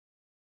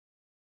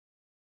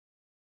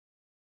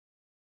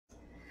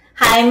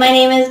Hi, my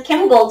name is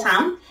Kim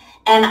Goeltom,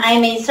 and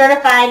I'm a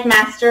certified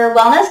master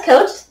wellness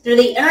coach through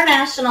the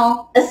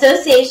International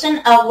Association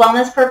of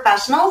Wellness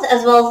Professionals,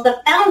 as well as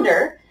the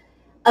founder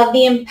of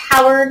the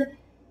Empowered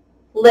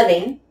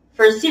Living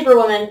for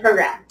Superwoman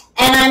program.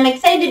 And I'm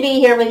excited to be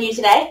here with you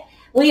today.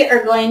 We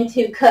are going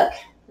to cook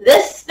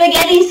this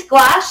spaghetti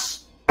squash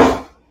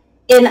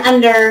in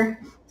under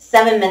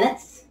 7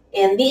 minutes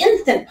in the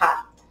Instant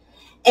Pot.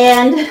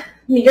 And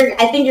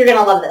I think you're going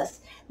to love this.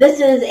 This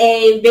is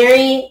a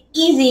very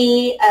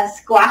easy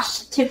squash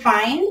to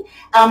find,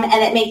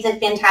 and it makes a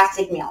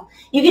fantastic meal.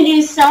 You can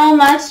do so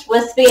much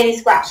with spaghetti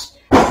squash.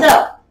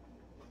 So,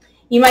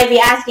 you might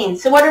be asking,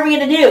 so what are we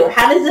going to do?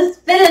 How does this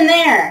fit in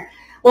there?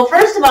 Well,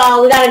 first of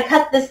all, we got to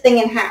cut this thing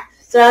in half.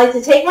 So I like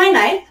to take my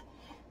knife,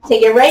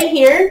 take it right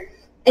here,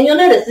 and you'll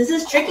notice this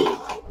is tricky.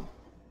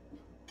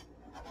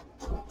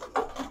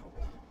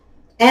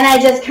 And I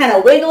just kind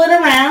of wiggle it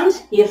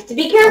around. You have to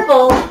be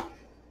careful.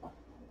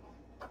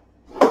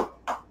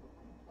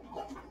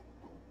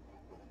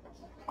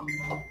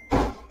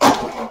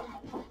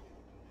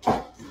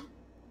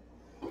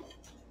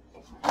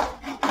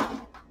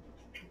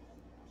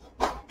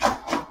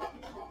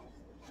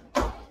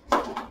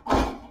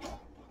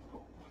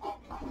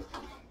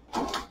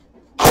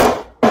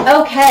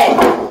 Okay,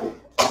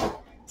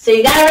 so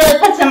you gotta really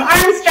put some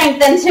arm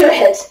strength into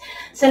it.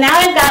 So now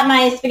I've got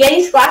my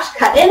spaghetti squash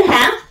cut in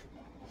half,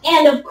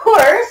 and of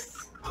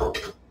course,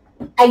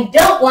 I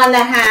don't want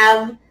to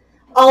have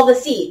all the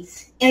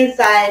seeds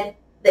inside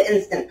the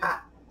Instant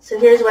Pot. So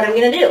here's what I'm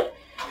gonna do.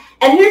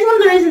 And here's one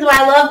of the reasons why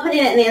I love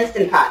putting it in the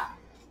Instant Pot.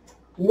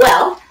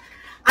 Well,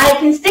 I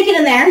can stick it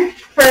in there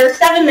for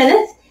 7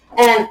 minutes,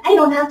 and I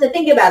don't have to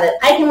think about it.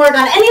 I can work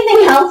on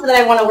anything else that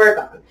I want to work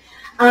on.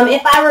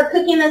 If I were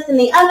cooking this in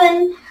the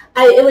oven,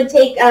 it would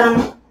take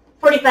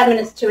 45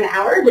 minutes to an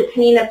hour,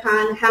 depending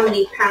upon how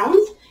many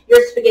pounds your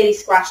spaghetti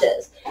squash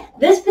is.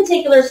 This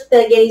particular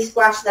spaghetti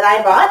squash that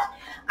I bought,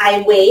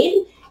 I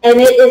weighed,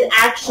 and it is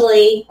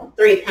actually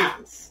 3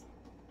 pounds.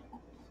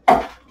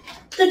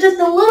 So just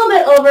a little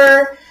bit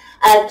over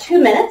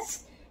 2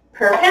 minutes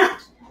per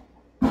pound.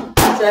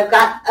 So I've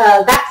got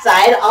that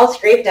side all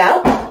scraped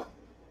out.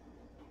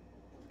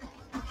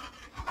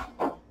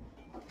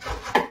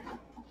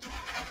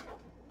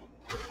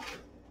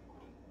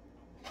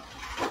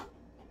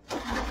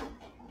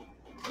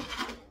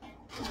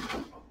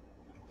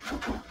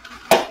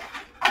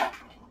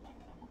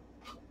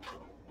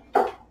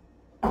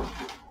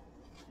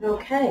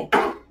 Okay,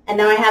 and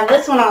now I have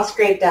this one all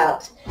scraped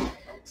out.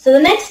 So the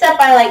next step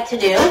I like to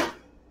do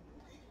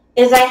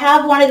is I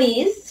have one of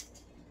these.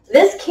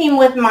 This came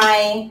with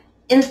my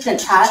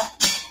Instant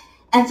Pot,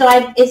 and so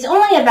it's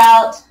only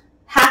about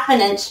 ½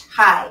 an inch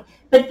high.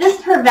 But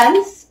this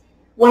prevents,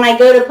 when I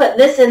go to put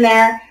this in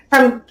there,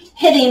 from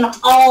hitting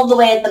all the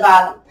way at the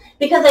bottom.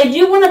 Because I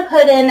do want to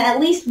put in at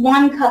least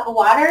 1 cup of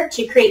water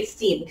to create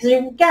steam. Because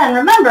again,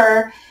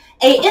 remember,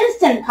 an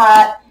Instant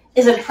Pot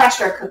is a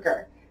pressure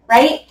cooker.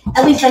 Right?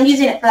 At least I'm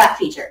using it for that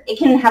feature. It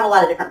can have a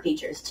lot of different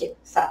features too,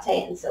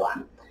 saute and so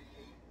on.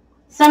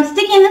 So I'm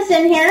sticking this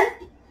in here.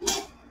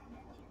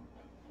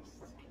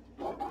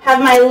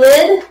 Have my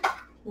lid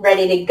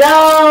ready to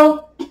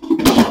go.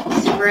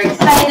 Super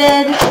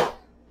excited.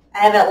 I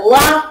have it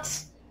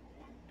locked.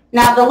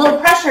 Now the little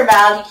pressure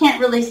valve, you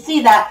can't really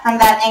see that from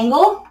that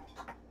angle,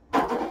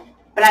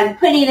 but I'm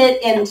putting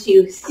it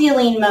into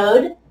sealing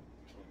mode.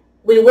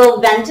 We will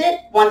vent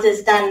it once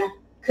it's done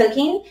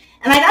cooking.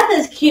 And I got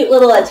this cute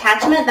little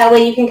attachment. That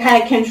way you can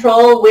kind of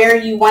control where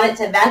you want it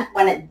to vent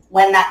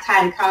when that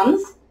time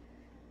comes.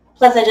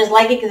 Plus I just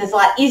like it because it's a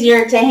lot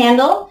easier to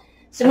handle.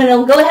 So I'm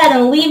going to go ahead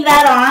and leave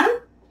that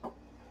on.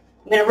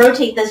 I'm going to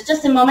rotate this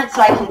just a moment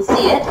so I can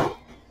see it.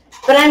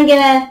 But I'm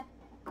going to,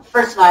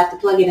 first of all, I have to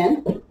plug it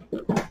in.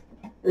 I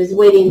was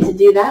waiting to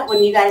do that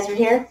when you guys are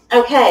here.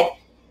 Okay.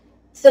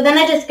 So then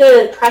I just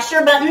go to the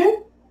pressure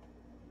button,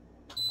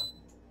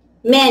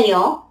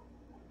 manual.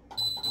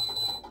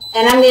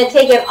 And I'm going to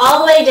take it all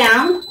the way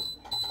down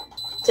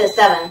to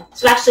 7.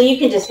 So actually, you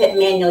can just hit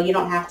manual. You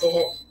don't have to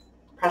hit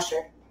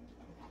pressure.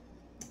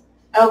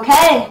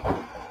 Okay.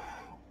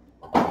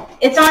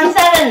 It's on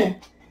 7.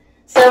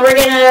 So we're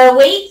going to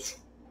wait.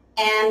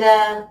 And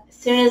as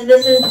soon as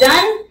this is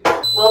done,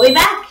 we'll be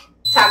back.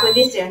 Talk with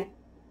you soon.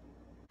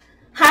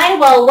 Hi,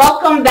 well,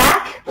 welcome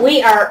back.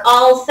 We are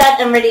all set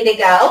and ready to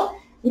go.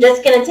 I'm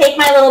just going to take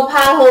my little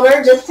pot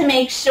holder just to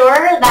make sure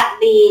that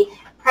the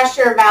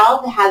pressure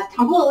valve has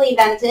completely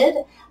vented.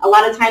 A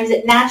lot of times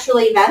it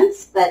naturally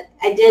vents, but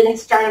I did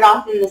start it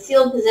off in the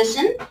sealed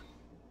position.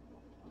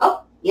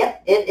 Oh,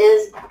 yep, it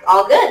is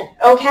all good.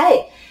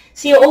 Okay,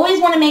 so you always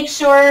want to make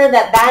sure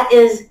that that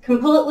is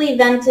completely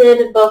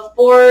vented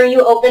before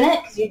you open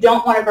it because you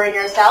don't want to burn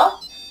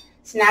yourself.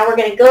 So now we're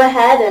going to go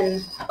ahead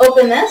and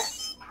open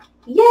this.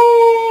 Yay!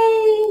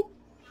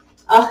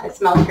 Oh, it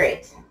smells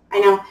great. I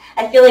know.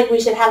 I feel like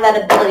we should have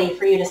that ability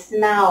for you to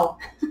smell.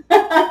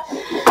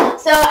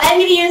 So I'm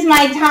going to use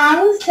my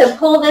tongs to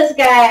pull this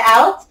guy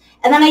out,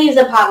 and then I use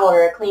a pot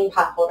holder, a clean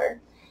pot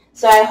holder.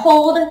 So I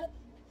hold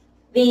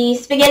the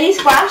spaghetti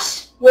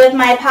squash with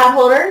my pot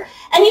holder,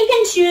 And you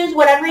can choose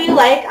whatever you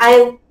like.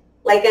 I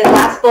like a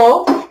glass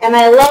bowl, and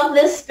I love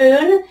this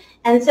spoon,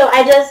 and so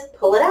I just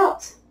pull it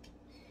out.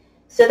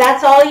 So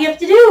that's all you have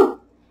to do.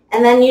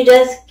 And then you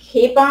just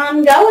keep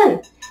on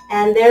going,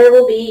 and there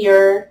will be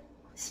your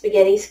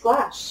spaghetti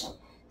squash.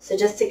 So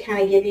just to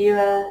kind of give you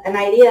an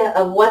idea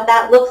of what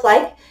that looks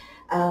like.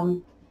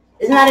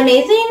 Isn't that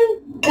amazing?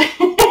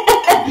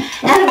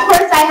 And of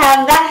course I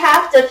have that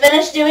half to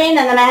finish doing,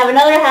 and then I have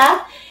another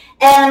half.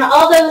 And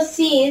all those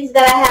seeds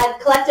that I had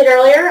collected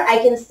earlier, I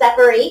can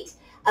separate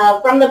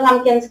from the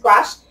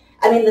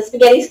the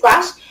spaghetti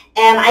squash,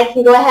 and I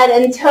can go ahead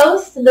and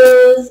toast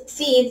those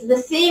seeds the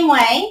same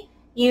way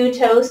you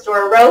toast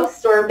or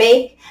roast or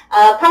bake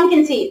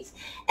pumpkin seeds.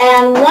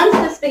 And once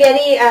the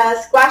spaghetti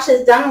squash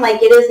is done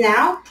like it is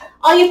now,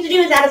 all you have to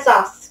do is add a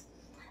sauce.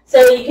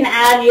 So you can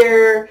add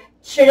your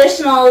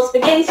traditional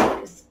spaghetti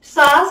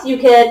sauce. You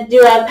could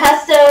do a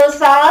pesto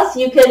sauce.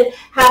 You could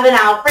have an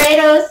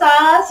Alfredo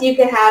sauce. You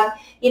could have,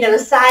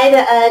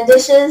 side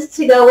dishes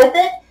to go with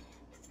it.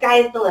 The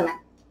sky's the limit.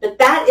 But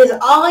that is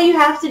all you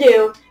have to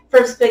do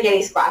for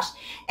spaghetti squash.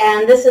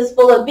 And this is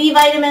full of B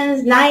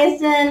vitamins,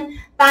 niacin,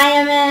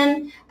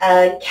 thiamine,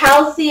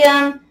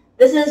 calcium.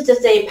 This is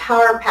just a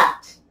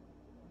power-packed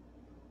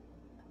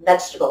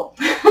vegetable.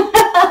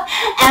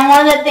 And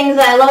one of the things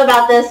that I love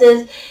about this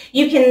is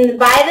you can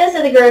buy this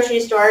at the grocery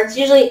store. It's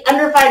usually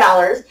under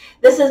 $5.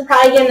 This is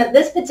probably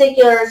this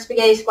particular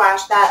spaghetti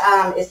squash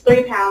that is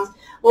 3 pounds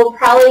will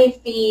probably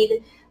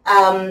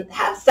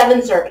have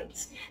 7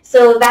 servings.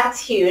 So that's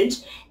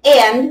huge.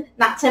 And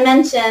not to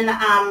mention,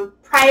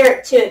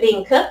 prior to it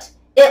being cooked,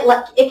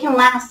 it can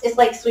last. It's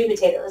like sweet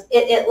potatoes.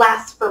 It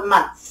lasts for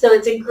months. So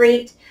it's a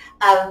great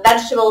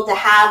vegetable to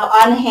have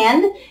on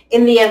hand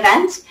in the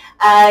event.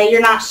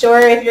 You're not sure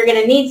if you're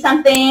going to need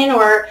something,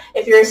 or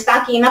if you're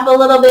stocking up a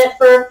little bit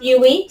for a few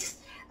weeks.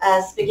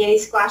 Spaghetti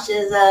squash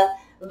is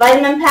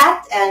vitamin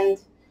packed and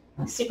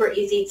super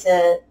easy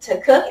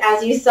to cook,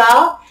 as you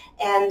saw,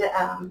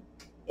 and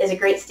is a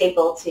great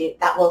staple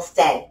that will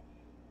stay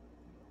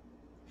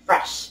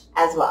fresh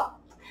as well.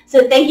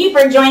 So thank you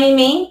for joining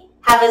me.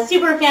 Have a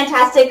super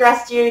fantastic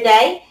rest of your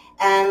day,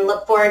 and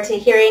look forward to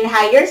hearing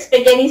how your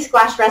spaghetti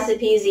squash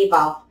recipes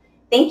evolve.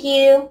 Thank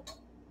you.